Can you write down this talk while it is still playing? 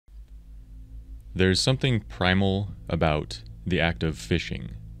There's something primal about the act of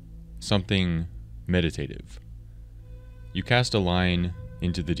fishing, something meditative. You cast a line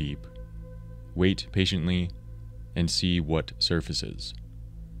into the deep, wait patiently, and see what surfaces.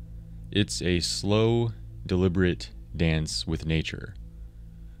 It's a slow, deliberate dance with nature,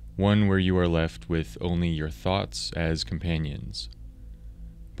 one where you are left with only your thoughts as companions.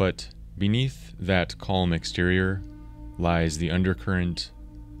 But beneath that calm exterior lies the undercurrent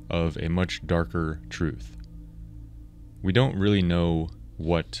of a much darker truth. We don't really know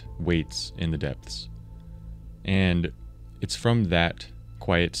what waits in the depths, and it's from that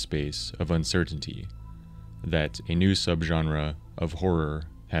quiet space of uncertainty that a new subgenre of horror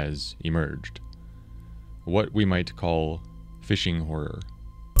has emerged, what we might call fishing horror.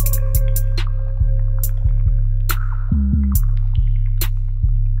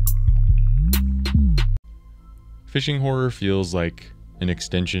 Fishing horror feels like an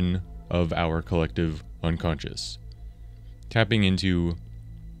extension of our collective unconscious, tapping into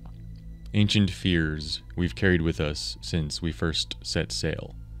ancient fears we've carried with us since we first set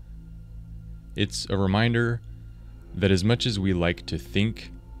sail. It's a reminder that as much as we like to think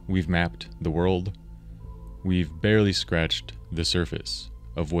we've mapped the world, we've barely scratched the surface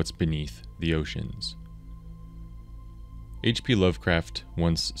of what's beneath the oceans. H.P. Lovecraft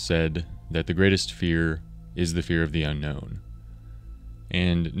once said that the greatest fear is the fear of the unknown,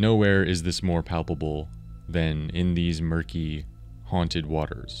 and nowhere is this more palpable than in these murky, haunted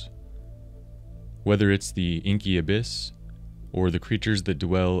waters. Whether it's the inky abyss or the creatures that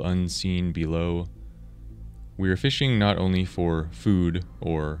dwell unseen below, we are fishing not only for food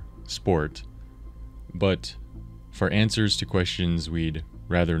or sport, but for answers to questions we'd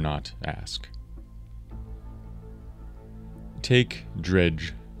rather not ask. Take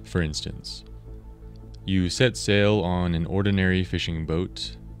dredge, for instance. You set sail on an ordinary fishing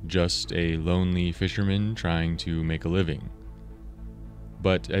boat, just a lonely fisherman trying to make a living.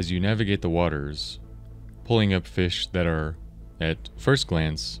 But as you navigate the waters, pulling up fish that are, at first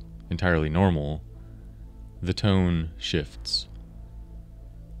glance, entirely normal, the tone shifts.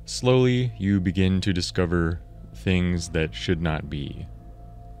 Slowly, you begin to discover things that should not be.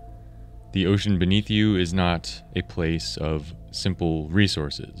 The ocean beneath you is not a place of simple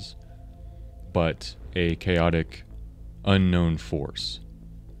resources, but a chaotic, unknown force,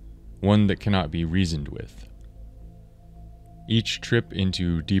 one that cannot be reasoned with. Each trip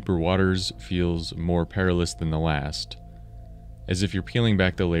into deeper waters feels more perilous than the last, as if you're peeling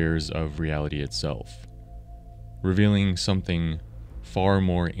back the layers of reality itself, revealing something far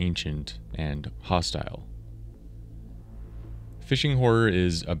more ancient and hostile. Fishing horror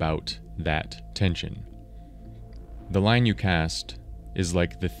is about that tension. The line you cast is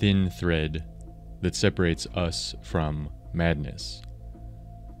like the thin thread that separates us from madness.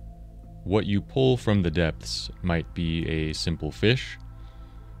 What you pull from the depths might be a simple fish,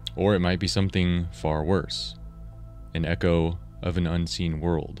 or it might be something far worse, an echo of an unseen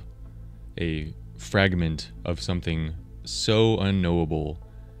world, a fragment of something so unknowable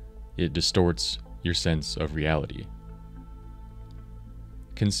it distorts your sense of reality.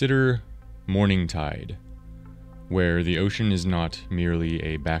 Consider Morning Tide, where the ocean is not merely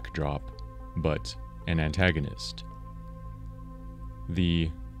a backdrop, but an antagonist. The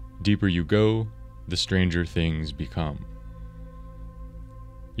deeper you go, the stranger things become.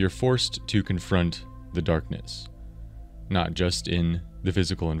 You're forced to confront the darkness, not just in the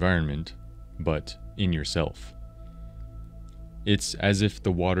physical environment, but in yourself. It's as if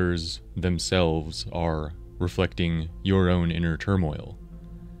the waters themselves are reflecting your own inner turmoil.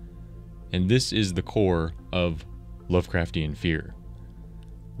 And this is the core of Lovecraftian fear,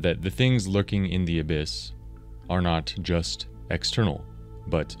 that the things lurking in the abyss are not just external,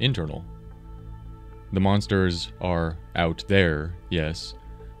 but internal. The monsters are out there, yes,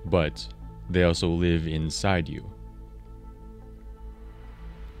 but they also live inside you.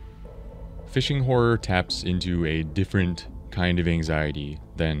 Fishing horror taps into a different kind of anxiety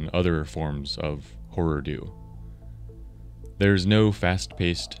than other forms of horror do. There's no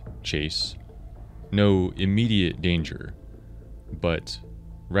fast-paced chase, no immediate danger, but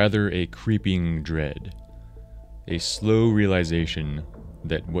rather a creeping dread, a slow realization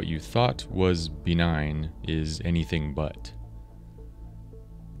that what you thought was benign is anything but.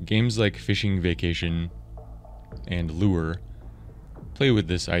 Games like Fishing Vacation and Lure play with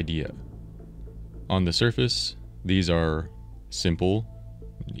this idea. On the surface, these are simple,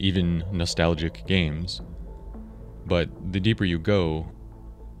 even nostalgic games, but the deeper you go,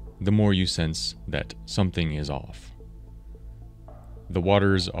 the more you sense that something is off. The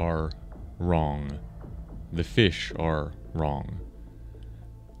waters are wrong. The fish are wrong.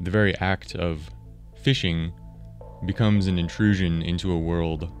 The very act of fishing becomes an intrusion into a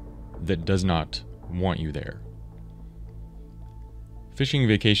world that does not want you there. Fishing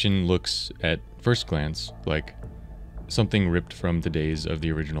Vacation looks, at first glance, like something ripped from the days of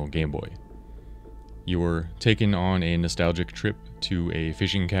the original Game Boy. You're taken on a nostalgic trip to a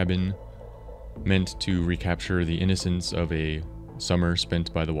fishing cabin meant to recapture the innocence of a summer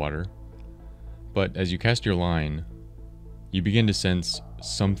spent by the water. But as you cast your line, you begin to sense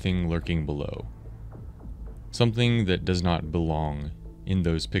something lurking below. Something that does not belong in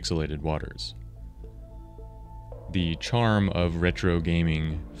those pixelated waters. The charm of retro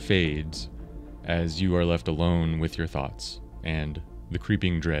gaming fades as you are left alone with your thoughts and the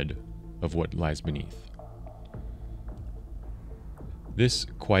creeping dread of what lies beneath. This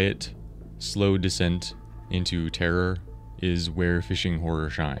quiet, slow descent into terror is where fishing horror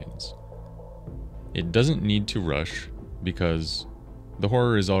shines. It doesn't need to rush because the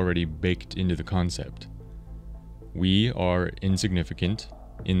horror is already baked into the concept. We are insignificant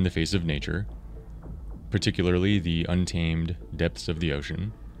in the face of nature, particularly the untamed depths of the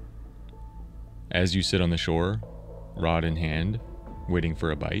ocean. As you sit on the shore, rod in hand, waiting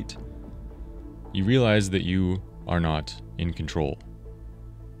for a bite, you realize that you are not in control.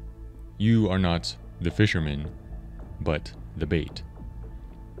 You are not the fisherman, but the bait.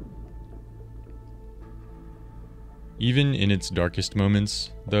 Even in its darkest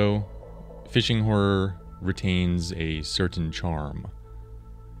moments, though, fishing horror retains a certain charm.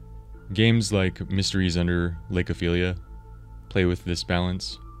 Games like Mysteries Under Lake Ophelia play with this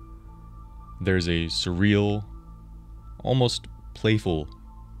balance. There's a surreal, almost playful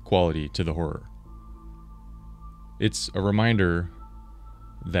quality to the horror. It's a reminder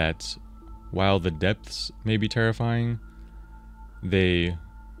that while the depths may be terrifying, they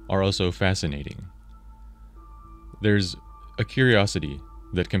are also fascinating. There's a curiosity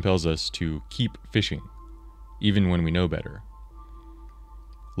that compels us to keep fishing, even when we know better.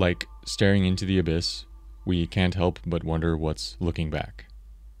 Like staring into the abyss, we can't help but wonder what's looking back.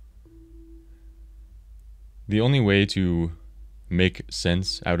 The only way to make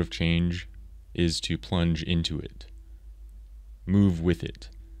sense out of change is to plunge into it, move with it,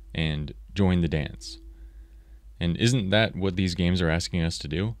 and join the dance. And isn't that what these games are asking us to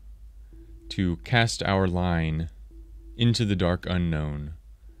do? To cast our line into the dark unknown,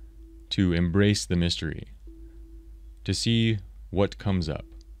 to embrace the mystery, to see what comes up,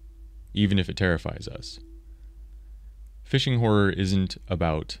 even if it terrifies us. Fishing horror isn't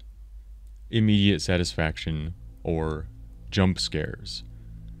about immediate satisfaction or jump scares.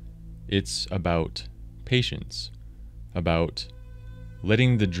 It's about patience, about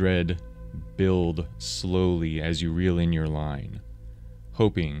letting the dread build slowly as you reel in your line,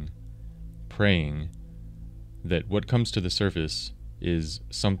 hoping, praying that what comes to the surface is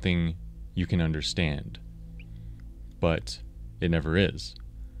something you can understand. But it never is.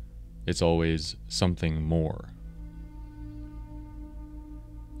 It's always something more.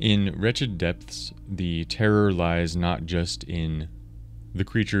 In Wretched Depths, the terror lies not just in the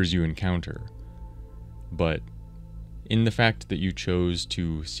creatures you encounter, but in the fact that you chose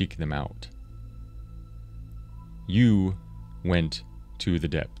to seek them out. You went to the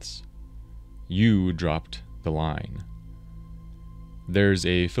depths. You dropped the line. There's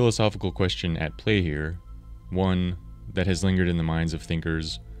a philosophical question at play here, one that has lingered in the minds of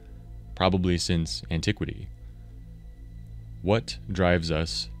thinkers probably since antiquity. What drives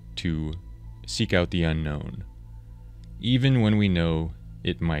us to seek out the unknown, even when we know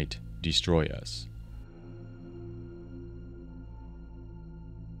it might destroy us?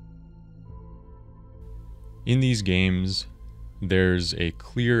 In these games, there's a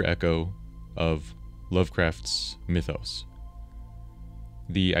clear echo of Lovecraft's mythos.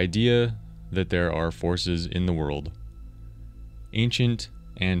 The idea that there are forces in the world, ancient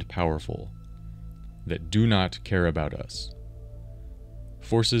and powerful, that do not care about us.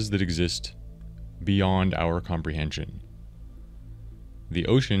 Forces that exist beyond our comprehension. The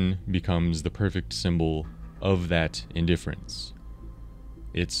ocean becomes the perfect symbol of that indifference.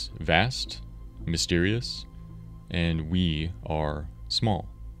 It's vast, mysterious, and we are small.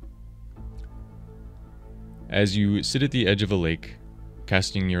 As you sit at the edge of a lake,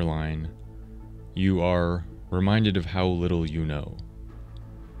 casting your line, you are reminded of how little you know.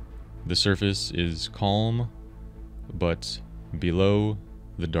 The surface is calm, but below,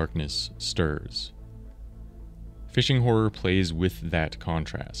 the darkness stirs. Fishing horror plays with that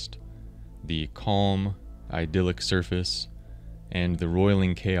contrast, the calm, idyllic surface, and the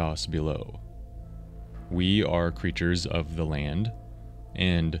roiling chaos below. We are creatures of the land,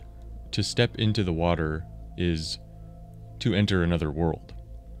 and to step into the water is to enter another world.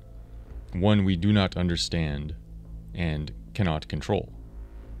 one we do not understand and cannot control.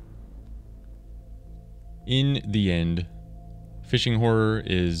 In the end, fishing horror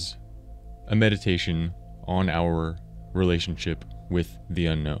is a meditation on our relationship with the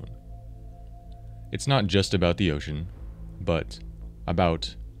unknown. It's not just about the ocean, but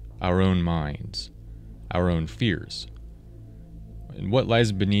about our own minds, our own fears. And what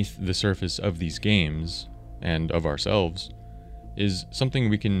lies beneath the surface of these games, and of ourselves, is something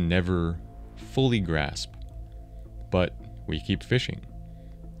we can never fully grasp. But we keep fishing,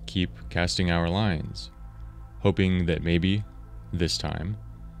 keep casting our lines, hoping that maybe, this time,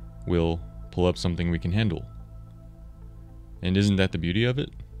 we'll pull up something we can handle. And isn't that the beauty of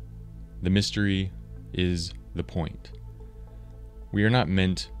it? The mystery is the point. We are not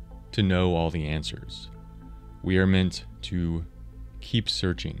meant to know all the answers. We are meant to keep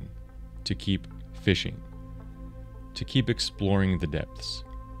searching, to keep fishing, to keep exploring the depths,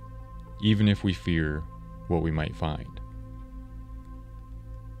 even if we fear what we might find.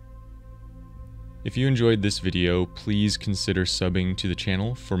 If you enjoyed this video, please consider subbing to the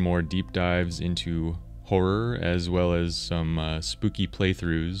channel for more deep dives into horror, as well as some spooky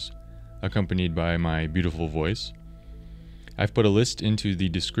playthroughs accompanied by my beautiful voice. I've put a list into the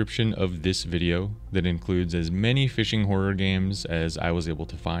description of this video that includes as many fishing horror games as I was able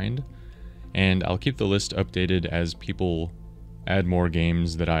to find, and I'll keep the list updated as people add more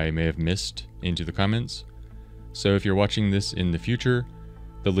games that I may have missed into the comments. So if you're watching this in the future,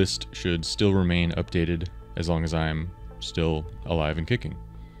 the list should still remain updated as long as I'm still alive and kicking.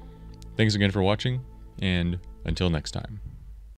 Thanks again for watching, and until next time.